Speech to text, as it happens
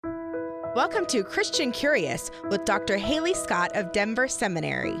Welcome to Christian Curious with Dr. Haley Scott of Denver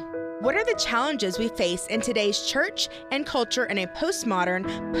Seminary. What are the challenges we face in today's church and culture in a postmodern,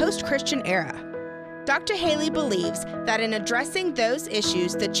 post-Christian era? Dr. Haley believes that in addressing those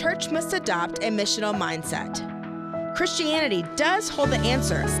issues, the church must adopt a missional mindset. Christianity does hold the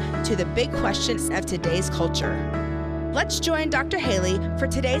answers to the big questions of today's culture. Let's join Dr. Haley for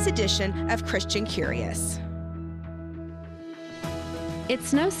today's edition of Christian Curious.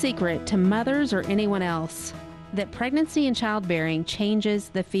 It's no secret to mothers or anyone else that pregnancy and childbearing changes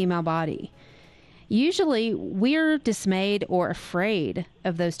the female body. Usually, we're dismayed or afraid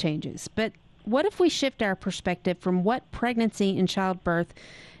of those changes. But what if we shift our perspective from what pregnancy and childbirth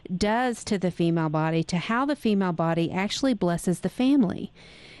does to the female body to how the female body actually blesses the family?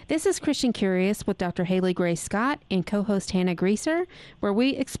 This is Christian Curious with Dr. Haley Grace Scott and co-host Hannah Greaser, where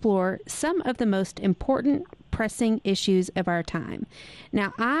we explore some of the most important pressing issues of our time.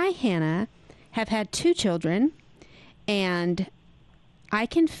 Now, Hannah, have had 2 children, and I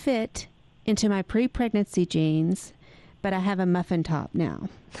can fit into my pre-pregnancy jeans, but I have a muffin top now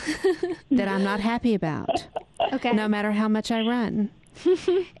that I'm not happy about, no matter how much I run.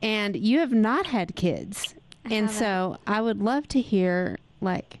 And you have not had kids, and so I would love to hear,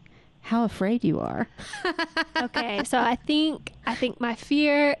 how afraid you are. Okay, so I think my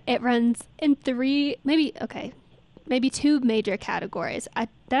fear, it runs in 3, maybe 2 major categories. Did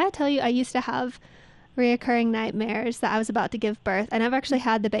I tell you I used to have reoccurring nightmares that I was about to give birth? I never actually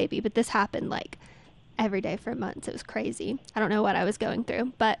had the baby, but this happened every day for months. It was crazy. I don't know what I was going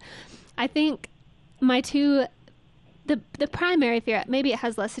through, but I think my 2, the primary fear, maybe it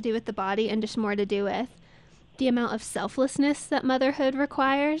has less to do with the body and just more to do with the amount of selflessness that motherhood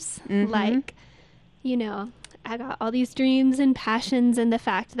requires. I got all these dreams and passions, and the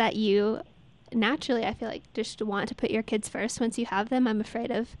fact that you naturally, I feel like, just want to put your kids first once you have them. I'm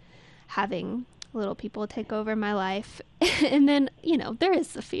afraid of having little people take over my life. And then, there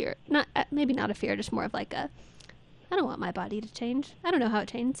is a fear, maybe not a fear, just more of I don't want my body to change. I don't know how it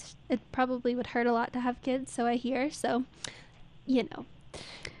changed. It probably would hurt a lot to have kids, so I hear. So,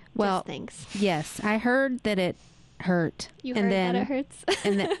 well, things. Yes, I heard that it hurt. You heard that it hurts?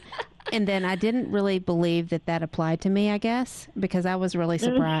 and then I didn't really believe that applied to me, I guess, because I was really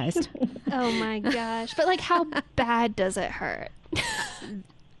surprised. Oh my gosh. But how bad does it hurt?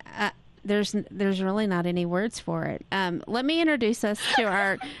 There's really not any words for it. Let me introduce us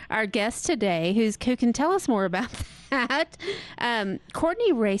to our guest today, who can tell us more about that.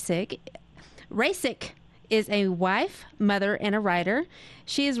 Courtney Rasick is a wife, mother, and a writer.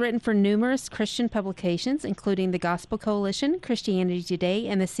 She has written for numerous Christian publications, including the Gospel Coalition, Christianity Today,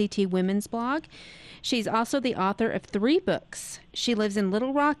 and the CT Women's Blog. She's also the author of 3 books. She lives in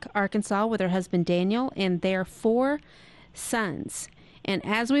Little Rock, Arkansas, with her husband Daniel and their 4 sons. And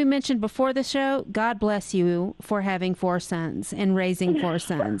as we mentioned before the show, God bless you for having 4 sons and raising 4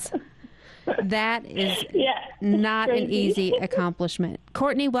 sons. That is not an easy accomplishment.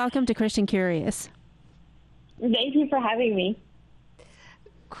 Courtney, welcome to Christian Curious. Thank you for having me.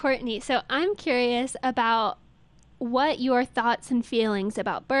 Courtney, so I'm curious about what your thoughts and feelings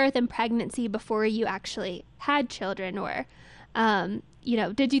about birth and pregnancy before you actually had children, or,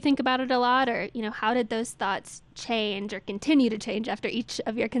 did you think about it a lot, or, how did those thoughts change or continue to change after each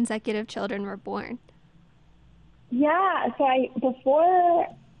of your consecutive children were born? Yeah,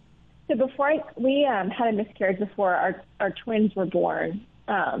 we had a miscarriage before our twins were born.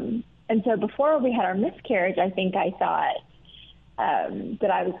 And so before we had our miscarriage, I think I thought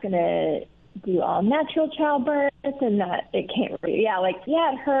that I was going to do all natural childbirth, and that it can't really,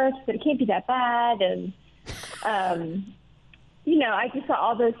 it hurts, but it can't be that bad. And, I just saw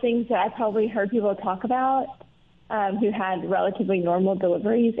all those things that I probably heard people talk about who had relatively normal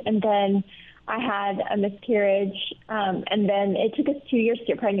deliveries. And then I had a miscarriage, and then it took us 2 years to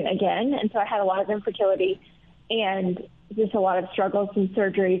get pregnant again. And so I had a lot of infertility and just a lot of struggles and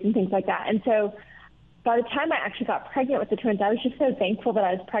surgeries and things like that. And so by the time I actually got pregnant with the twins, I was just so thankful that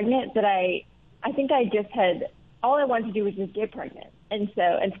I was pregnant that I think I just had, all I wanted to do was just get pregnant and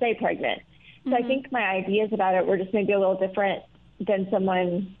stay pregnant. So I think my ideas about it were just maybe a little different than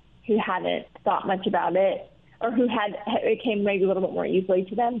someone who hadn't thought much about it, or who it came maybe a little bit more easily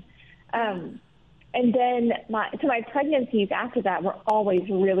to them. And then my pregnancies after that were always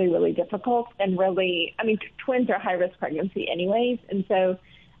really, really difficult, and twins are high-risk pregnancy anyways. And so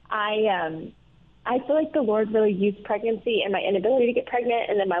I feel like the Lord really used pregnancy and my inability to get pregnant,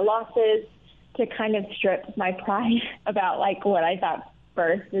 and then my losses, to kind of strip my pride about what I thought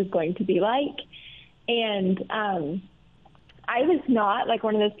birth is going to be like. And I was not like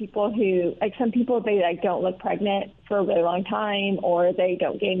one of those people who, like some people, they like don't look pregnant for a really long time, or they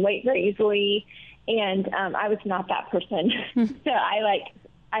don't gain weight very easily. And I was not that person. So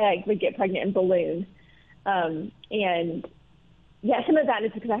I would get pregnant in balloons. And yeah, some of that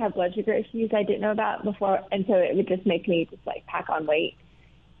is because I have blood sugar issues I didn't know about before. And so it would just make me just like pack on weight.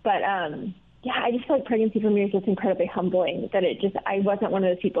 But yeah, I just feel like pregnancy for me was just incredibly humbling, that I wasn't one of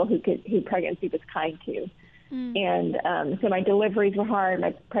those people who pregnancy was kind to. And so my deliveries were hard,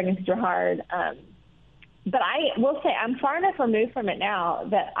 my pregnancies were hard. But I will say I'm far enough removed from it now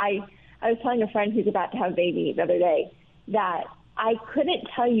that I was telling a friend who's about to have a baby the other day that I couldn't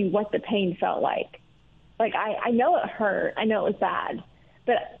tell you what the pain felt like. Like, I know it hurt. I know it was bad.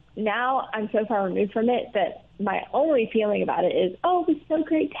 But now I'm so far removed from it that my only feeling about it is, oh, it was so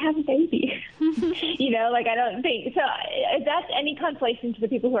great to have a baby. You know, like I don't think. So if that's any consolation to the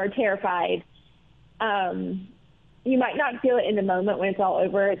people who are terrified, you might not feel it in the moment when it's all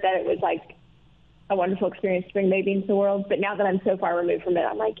over, that it was like a wonderful experience to bring baby into the world. But now that I'm so far removed from it,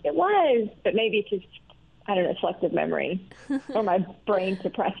 I'm like, it was. But maybe it's just, I don't know, selective memory, or my brain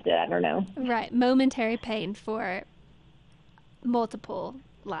suppressed it. I don't know. Right. Momentary pain for multiple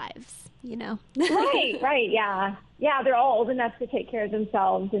lives, you know? Right. Yeah. Yeah. They're all old enough to take care of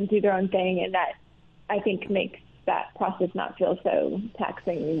themselves and do their own thing. And that, I think, makes that process not feel so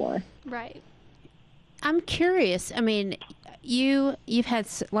taxing anymore. Right. I'm curious. I mean, you've had,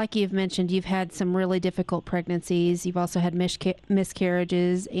 like you've mentioned, you've had some really difficult pregnancies. You've also had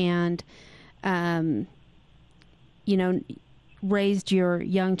miscarriages and, you know, raised your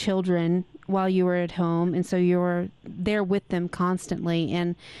young children while you were at home. And so you were there with them constantly.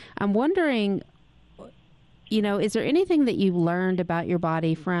 And I'm wondering, you know, is there anything that you learned about your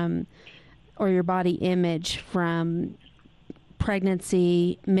body from, or your body image from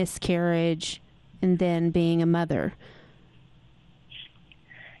pregnancy, miscarriage, and then being a mother?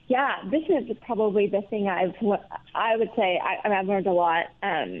 Yeah, this is probably the thing I would say I've learned a lot.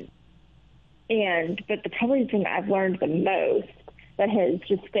 But probably the thing I've learned the most that has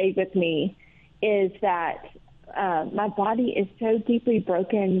just stayed with me is that my body is so deeply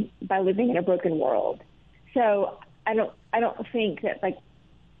broken by living in a broken world. So I don't think that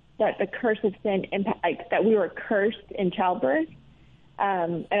that the curse of sin that we were cursed in childbirth. I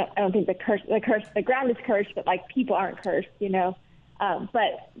don't think the ground is cursed, but like people aren't cursed, you know.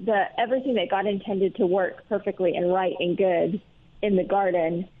 But everything that God intended to work perfectly and right and good in the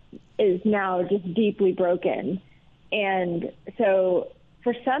garden is now just deeply broken. And so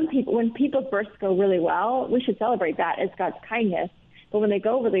for some people, when people's births go really well, we should celebrate that as God's kindness. But when they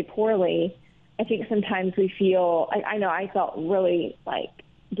go really poorly, I think sometimes we feel, I know I felt really like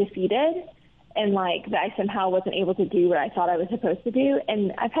defeated and like that I somehow wasn't able to do what I thought I was supposed to do.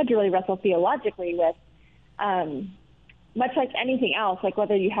 And I've had to really wrestle theologically with, much like anything else, like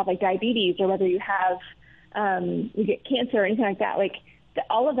whether you have like diabetes or whether you have, you get cancer or anything like that, like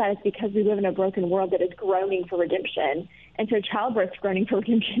all of that is because we live in a broken world that is groaning for redemption. And so childbirth's groaning for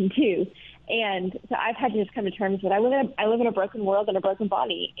redemption too. And so I've had to just come to terms with I live in a broken world and a broken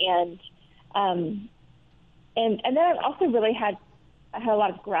body. And then I've also really had a lot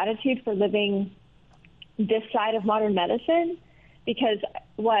of gratitude for living this side of modern medicine, because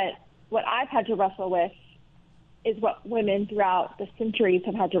what I've had to wrestle with is what women throughout the centuries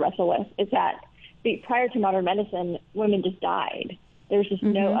have had to wrestle with, is that prior to modern medicine, women just died. There's just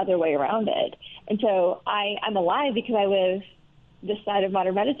no other way around it. And so I'm alive because I live this side of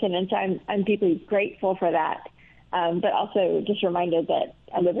modern medicine, and so I'm deeply grateful for that, but also just reminded that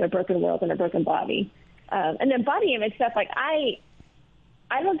I live in a broken world and a broken body. And then body image stuff, like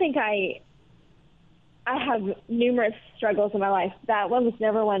I don't think I have numerous struggles in my life. That one was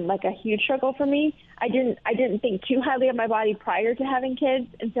never like a huge struggle for me. I didn't think too highly of my body prior to having kids,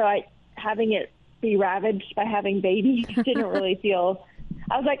 and so having it be ravaged by having babies didn't really feel.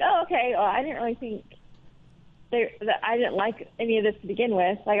 I was like, oh, okay. Well, I didn't really think that I didn't like any of this to begin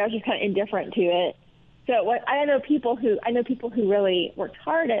with. Like I was just kind of indifferent to it. So I know people who really worked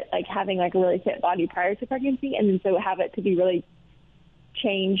hard at like having like a really fit body prior to pregnancy, and then so have it to be really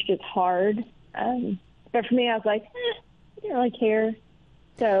changed is hard. But for me, I was like, I didn't really care.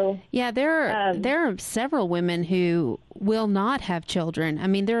 So yeah, there are several women who will not have children. I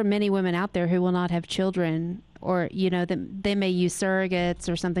mean, there are many women out there who will not have children, or you know, they may use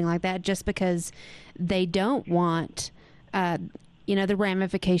surrogates or something like that, just because they don't want, you know, the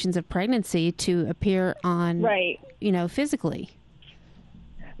ramifications of pregnancy to appear on, right, you know, physically.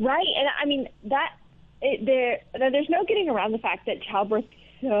 Right, and I mean there's no getting around the fact that childbirth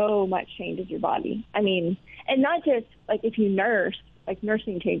so much changes your body. I mean, and not just like if you nurse, like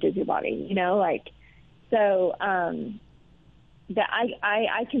nursing changes your body, you know, like, so that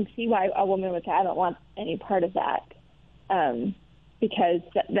I can see why a woman would say, I don't want any part of that, because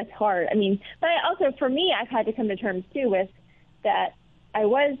that's hard. I mean, but also for me, I've had to come to terms too with that. I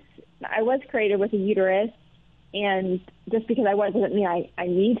was created with a uterus, and just because I was doesn't mean I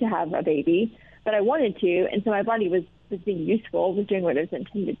need to have a baby, but I wanted to, and so my body was being useful, was doing what it was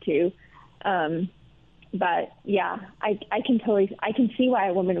intended to. But yeah, I can see why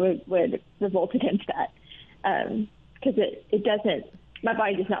a woman would revolt against that, because it doesn't, my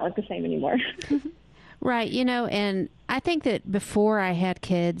body does not look the same anymore. Right. You know, and I think that before I had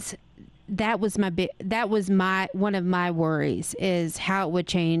kids, that was one of my worries, is how it would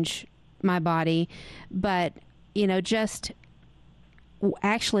change my body. But, you know, just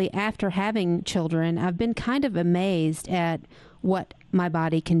actually after having children, I've been kind of amazed at what my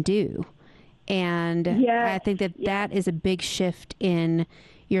body can do. And I think that is a big shift in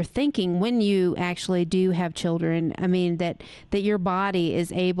your thinking when you actually do have children. I mean, that your body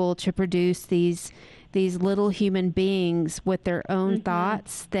is able to produce these little human beings with their own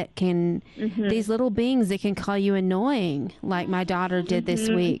thoughts that can, these little beings that can call you annoying, like my daughter did this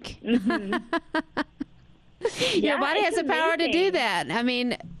week. Your body has the power to do that. I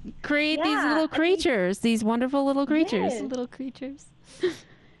mean, create these little creatures, these wonderful little creatures. Yes. Little creatures.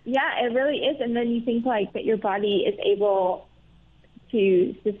 Yeah, it really is. And then you think like that your body is able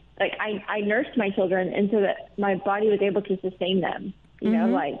to, like I nursed my children, and so that my body was able to sustain them, you know,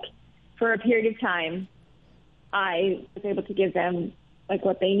 like for a period of time, I was able to give them like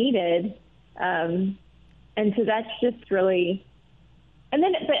what they needed. And so that's just really, and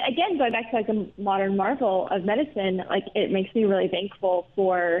then, but again, going back to like a modern marvel of medicine, like it makes me really thankful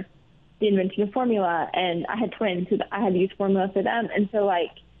for the invention of formula. And I had twins, so I had to use formula for them. And so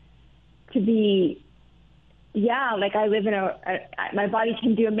like to be, like I live in my body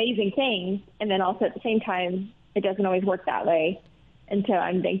can do amazing things. And then also at the same time, it doesn't always work that way. And so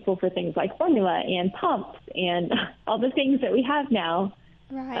I'm thankful for things like formula and pumps and all the things that we have now,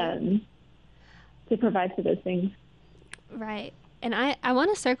 to provide for those things. Right. And I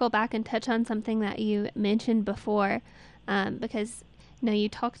want to circle back and touch on something that you mentioned before, because, you know, you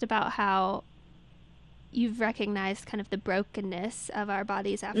talked about how you've recognized kind of the brokenness of our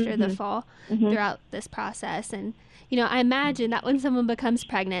bodies after the fall throughout this process. And, you know, I imagine that when someone becomes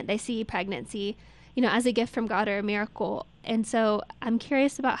pregnant, they see pregnancy, you know, as a gift from God or a miracle. And so I'm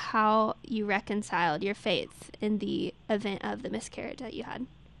curious about how you reconciled your faith in the event of the miscarriage that you had.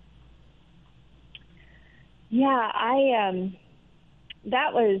 Yeah, I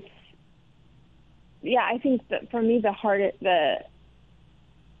think that for me, the hardest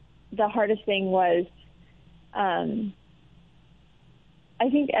thing was, I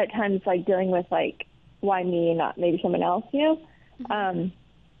think at times like dealing with like, why me and not maybe someone else, you know?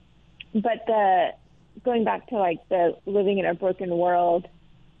 But going back to like the living in a broken world,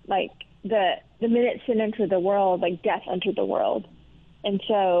 like the minute sin entered the world, like death entered the world. And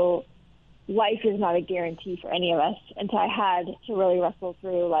so life is not a guarantee for any of us. And so I had to really wrestle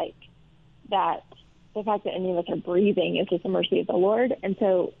through like that, the fact that any of us are breathing is just the mercy of the Lord. And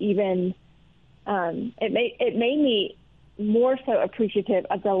so even, it made me more so appreciative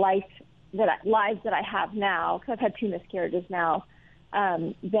of the lives that I have now, because I've had 2 miscarriages now,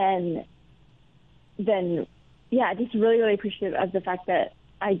 just really, really appreciative of the fact that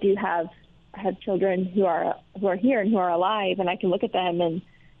I do have children who are here and who are alive, and I can look at them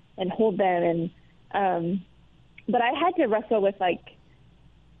and hold them. And, but I had to wrestle with like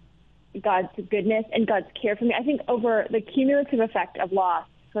God's goodness and God's care for me. I think over the cumulative effect of loss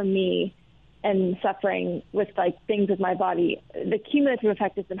for me and suffering with like things with my body, the cumulative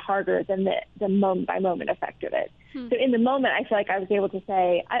effect has been harder than the moment by moment effect of it. So in the moment, I feel like I was able to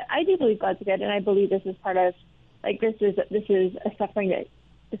say, I do believe God's good, and I believe this is part of, like, this is a suffering that,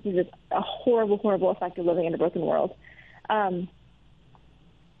 this is a horrible, horrible effect of living in a broken world. And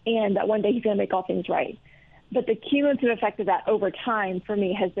that one day he's going to make all things right. But the cumulative effect of that over time for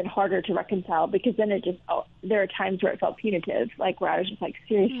me has been harder to reconcile, because then there are times where it felt punitive, like where I was just like,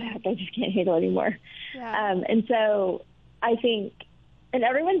 seriously, I just can't handle it anymore. Yeah. And so I think, and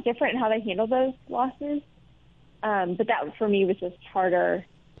everyone's different in how they handle those losses. But that for me was just harder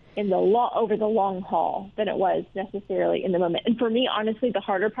over the long haul than it was necessarily in the moment. And for me, honestly, the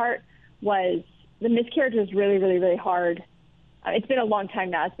harder part was the miscarriage was really, really, really hard. It's been a long time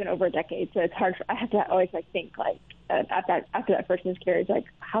now. It's been over a decade. So it's hard. I have to always think like after that first miscarriage, like,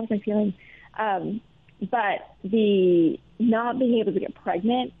 how was I feeling? But the not being able to get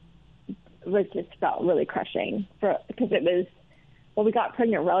pregnant felt really crushing because it was, we got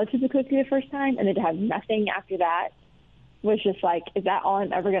pregnant relatively quickly the first time, and then to have nothing after that was just like, is that all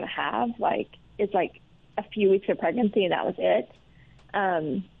I'm ever going to have? Like, it's like a few weeks of pregnancy, and that was it.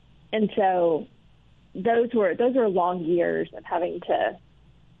 And so those were long years of having to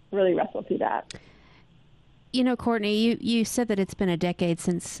really wrestle through that. You know, Courtney, you said that it's been a decade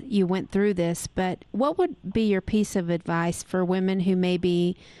since you went through this, but what would be your piece of advice for women who may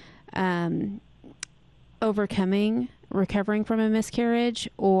be recovering from a miscarriage,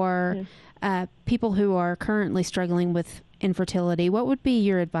 or people who are currently struggling with infertility? What would be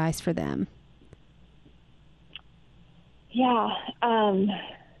your advice for them? Yeah,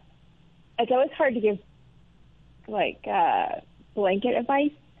 it's always hard to give blanket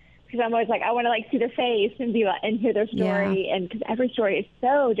advice, because I'm always like, I want to see their face and be and hear their story, and because every story is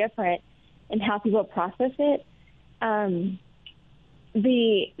so different in how people process it.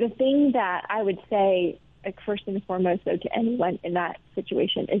 The thing that I would say, first and foremost, though, to anyone in that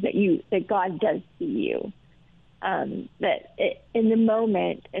situation is that God does see you. In the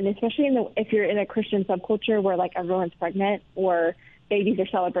moment, and especially if you're in a Christian subculture where everyone's pregnant or babies are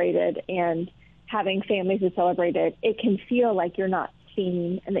celebrated and having families is celebrated, it can feel like you're not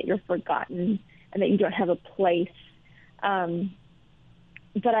seen and that you're forgotten and that you don't have a place. But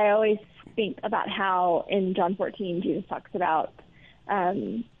I always think about how in John 14, Jesus talks about,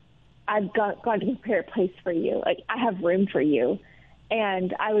 I've gone to prepare a place for you. I have room for you.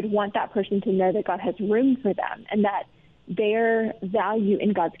 And I would want that person to know that God has room for them, and that their value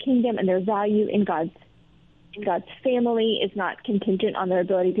in God's kingdom and their value in God's family is not contingent on their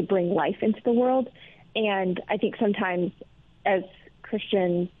ability to bring life into the world. And I think sometimes as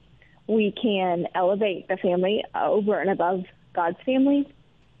Christians, we can elevate the family over and above God's family.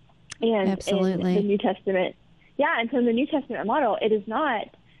 And absolutely. In the New Testament, and so in the New Testament model, it is not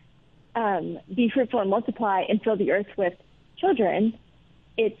be fruitful and multiply and fill the earth with children.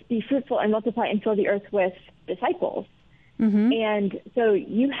 It's be fruitful and multiply and fill the earth with disciples. Mm-hmm. And so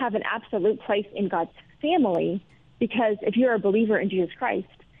you have an absolute place in God's family, because if you're a believer in Jesus Christ,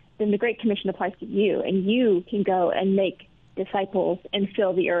 then the Great Commission applies to you, and you can go and make disciples and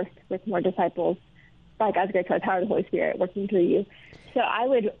fill the earth with more disciples by God's grace, by the power of the Holy Spirit working through you. So I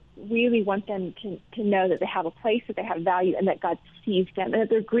would really want them to know that they have a place, that they have value, and that God sees them, and that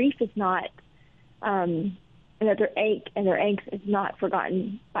their grief is not and that their ache and their angst is not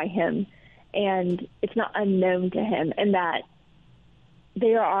forgotten by Him, and it's not unknown to Him, and that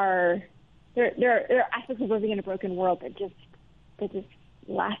there are aspects of living in a broken world that just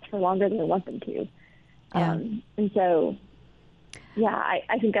last for longer than we want them to. Yeah. And so,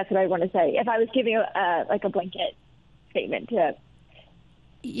 I think that's what I want to say. If I was giving a blanket statement to,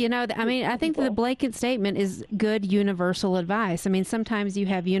 I think that the blanket statement is good universal advice. I mean, sometimes you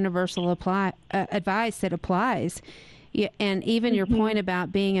have universal advice that applies. And even your point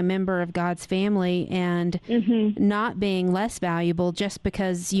about being a member of God's family and not being less valuable just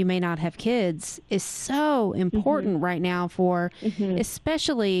because you may not have kids is so important right now for,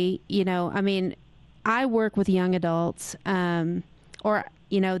 especially, I work with young adults,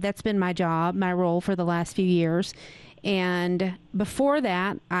 that's been my role for the last few years. And before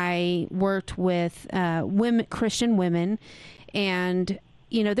that, I worked with Christian women, and,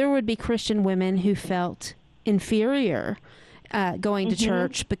 there would be Christian women who felt inferior going to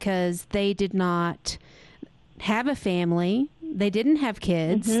church because they did not have a family, they didn't have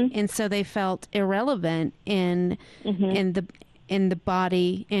kids, and so they felt irrelevant in the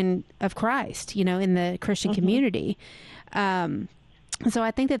body of Christ, in the Christian community. So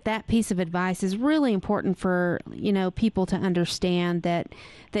I think that piece of advice is really important for, people to understand that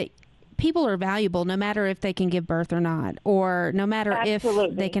people are valuable no matter if they can give birth or not, or no matter if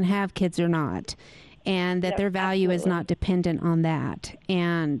they can have kids or not, and that their value is not dependent on that.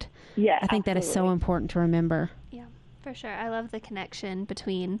 And I think that is so important to remember. Yeah, for sure. I love the connection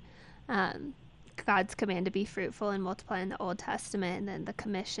between God's command to be fruitful and multiply in the Old Testament, and then the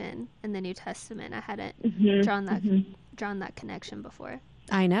commission in the New Testament. I hadn't drawn that connection before.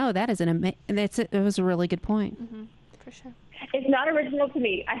 I know, that is it was a really good point. For sure. It's not original to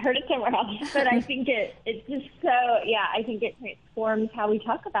me. I heard it somewhere else, but I think it's just so, I think it transforms how we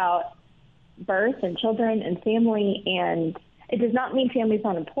talk about birth and children and family. And it does not mean family's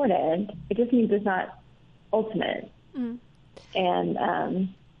not important. It just means it's not ultimate. And,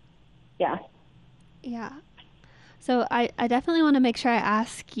 Yeah. So I definitely want to make sure I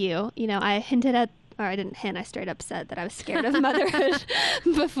ask you, I hinted at, or I didn't hint, I straight up said that I was scared of motherhood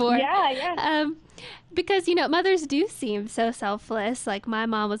before. Because, mothers do seem so selfless. Like, my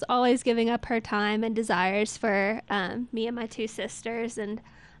mom was always giving up her time and desires for me and my two sisters. And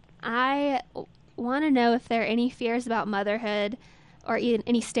I want to know if there are any fears about motherhood or even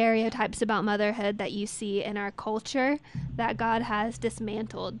any stereotypes about motherhood that you see in our culture that God has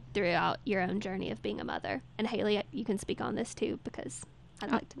dismantled throughout your own journey of being a mother. And Haley, you can speak on this too, because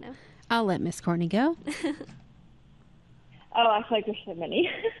I'd like to know. I'll let Miss Courtney go. Oh, I feel like there's so many.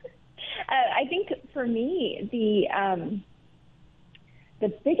 I think for me, the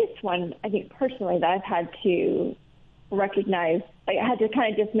biggest one, I think personally, that I've had to recognize, like I had to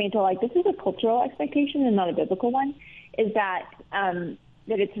kind of dismantle, like this is a cultural expectation and not a biblical one, is that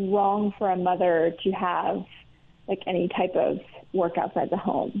that it's wrong for a mother to have like any type of work outside the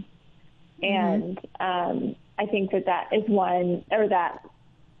home. And I think that is one, or that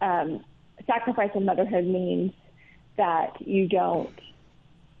sacrifice in motherhood means that you don't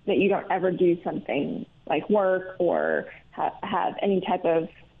ever do something like work or have any type of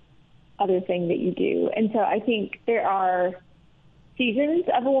other thing that you do. And so I think there are seasons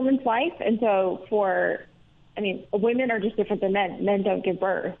of a woman's life. And so women are just different than men. Men don't give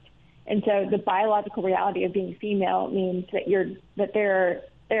birth. And so the biological reality of being female means that there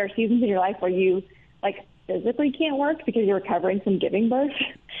are seasons in your life where you like physically can't work because you're recovering from giving birth,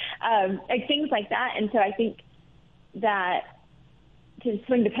 like things like that. And so I think that to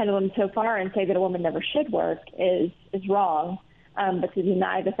swing the pendulum so far and say that a woman never should work is wrong. But to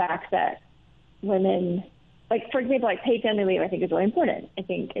deny the fact that women, like for example, like paid family leave, I think is really important. I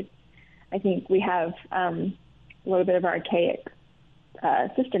think we have a little bit of an archaic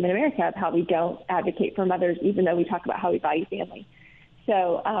system in America of how we don't advocate for mothers, even though we talk about how we value family.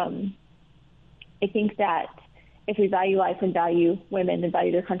 So I think that if we value life and value women and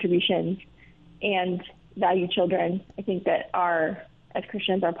value their contributions and value children, I think that as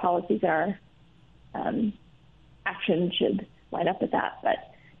Christians, our policies, our actions should line up with that. But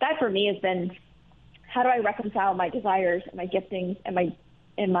that for me has been, how do I reconcile my desires and my giftings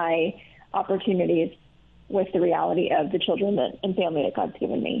and my opportunities with the reality of the children and family that God's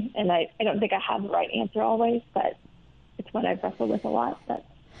given me? And I don't think I have the right answer always, but it's one I've wrestled with a lot. But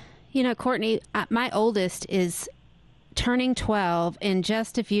Courtney, my oldest is turning 12 in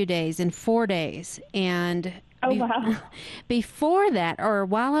just a few days, in 4 days. And wow. Before that, I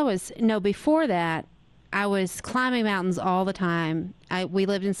was climbing mountains all the time. We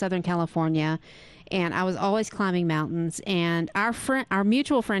lived in Southern California, and I was always climbing mountains. And our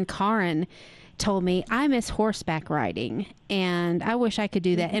mutual friend, Karin, told me, I miss horseback riding, and I wish I could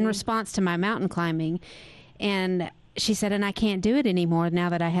do that in response to my mountain climbing. And she said, and I can't do it anymore now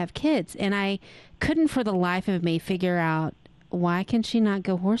that I have kids. And I couldn't for the life of me figure out, why can she not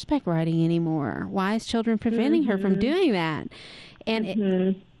go horseback riding anymore? Why is children preventing her from doing that?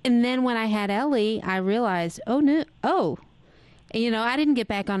 And and then when I had Ellie, I realized, I didn't get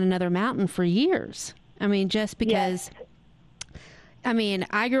back on another mountain for years. I mean, just because,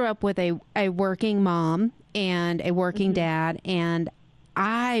 I grew up with a working mom and a working dad, and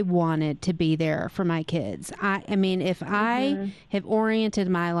I wanted to be there for my kids. If I have oriented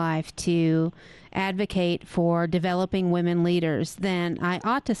my life to advocate for developing women leaders, then I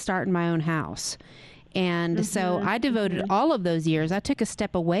ought to start in my own house. And so I devoted all of those years. I took a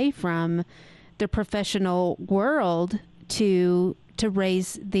step away from the professional world to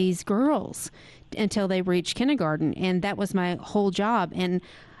raise these girls until they reached kindergarten. And that was my whole job. And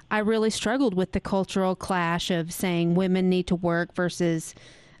I really struggled with the cultural clash of saying women need to work versus,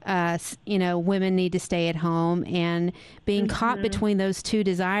 women need to stay at home, and being caught between those two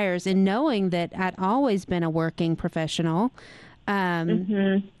desires, and knowing that I'd always been a working professional.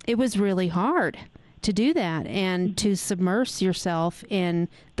 It was really hard to do that and to submerge yourself in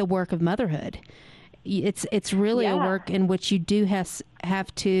the work of motherhood. It's really a work in which you do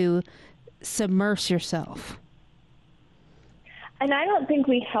have to submerge yourself. And I don't think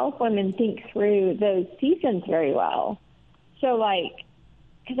we help women think through those seasons very well. So,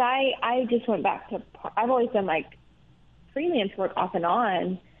 because I just went back to, I've always done, freelance work off and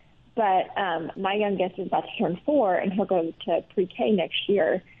on, but my youngest is about to turn 4, and he'll go to pre-K next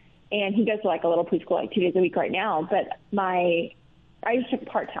year. And he goes to, a little preschool, 2 days a week right now. But I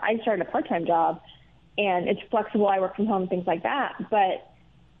started a part-time job, and it's flexible. I work from home, things like that. But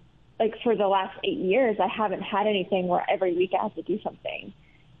for the last 8 years, I haven't had anything where every week I have to do something.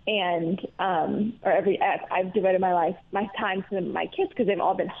 And, I've devoted my time to my kids because they've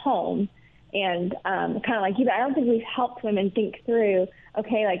all been home. And kind of like you, but I don't think we've helped women think through,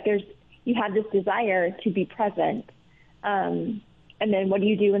 okay, you have this desire to be present. And then what do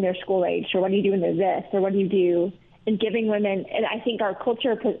you do when they're school age, or what do you do when they're this, or what do you do in giving women? And I think our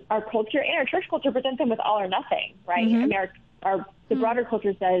culture and our church culture presents them with all or nothing, right? Mm-hmm. The broader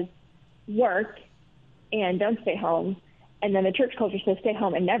culture says, work and don't stay home. And then the church culture says stay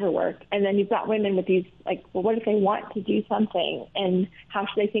home and never work. And then you've got women with these, like, well, what if they want to do something? And how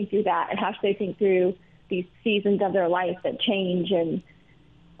should they think through that? And how should they think through these seasons of their life that change? And,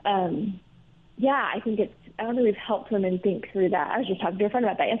 I think I don't know, we've helped women think through that. I was just talking to a friend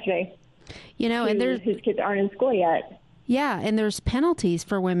about that yesterday. And whose kids aren't in school yet. Yeah, and there's penalties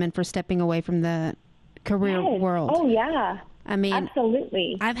for women for stepping away from the career world. Oh, yeah. I mean,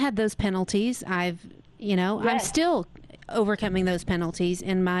 absolutely. I've had those penalties. I'm still overcoming those penalties,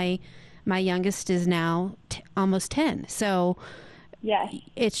 and my youngest is now almost 10. So yes,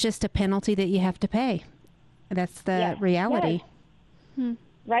 it's just a penalty that you have to pay. That's the reality. Yes.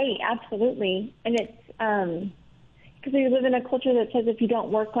 Right, absolutely. And it's because we live in a culture that says if you don't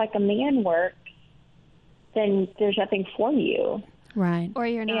work like a man works, then there's nothing for you. Right. Or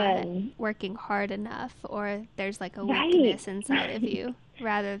you're not working hard enough, or there's like a weakness inside of you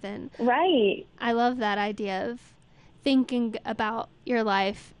rather than... Right. I love that idea of thinking about your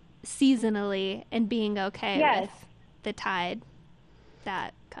life seasonally and being okay with the tide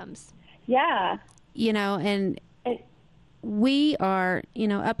that comes. Yeah. And we are,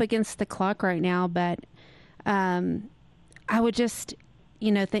 up against the clock right now, but I would just,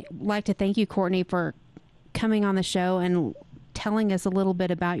 like to thank you, Courtney, for coming on the show and telling us a little bit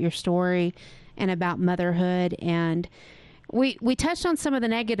about your story and about motherhood. And we touched on some of the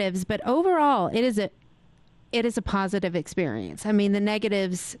negatives, but overall it is a positive experience. I mean, the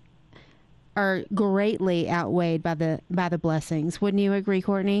negatives are greatly outweighed by the blessings. Wouldn't you agree,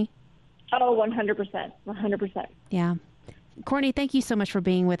 Courtney? Oh, 100%. 100%. Yeah. Courtney, thank you so much for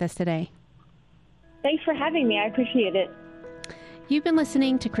being with us today. Thanks for having me. I appreciate it. You've been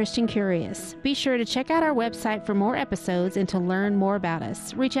listening to Christian Curious. Be sure to check out our website for more episodes and to learn more about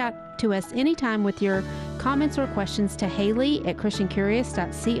us. Reach out to us anytime with your comments or questions to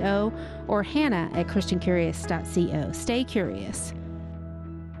Haley@ChristianCurious.co or Hannah@ChristianCurious.co. Stay curious.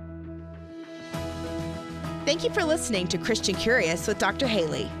 Thank you for listening to Christian Curious with Dr.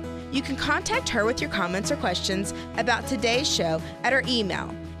 Haley. You can contact her with your comments or questions about today's show at her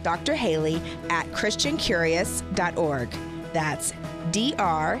email, drhaley@ChristianCurious.org. That's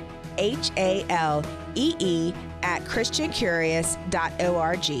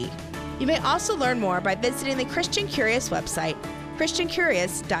DRHALEE@ChristianCurious.org. You may also learn more by visiting the Christian Curious website,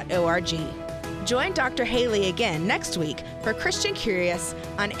 ChristianCurious.org. Join Dr. Haley again next week for Christian Curious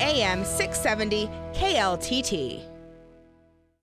on AM 670 KLTT.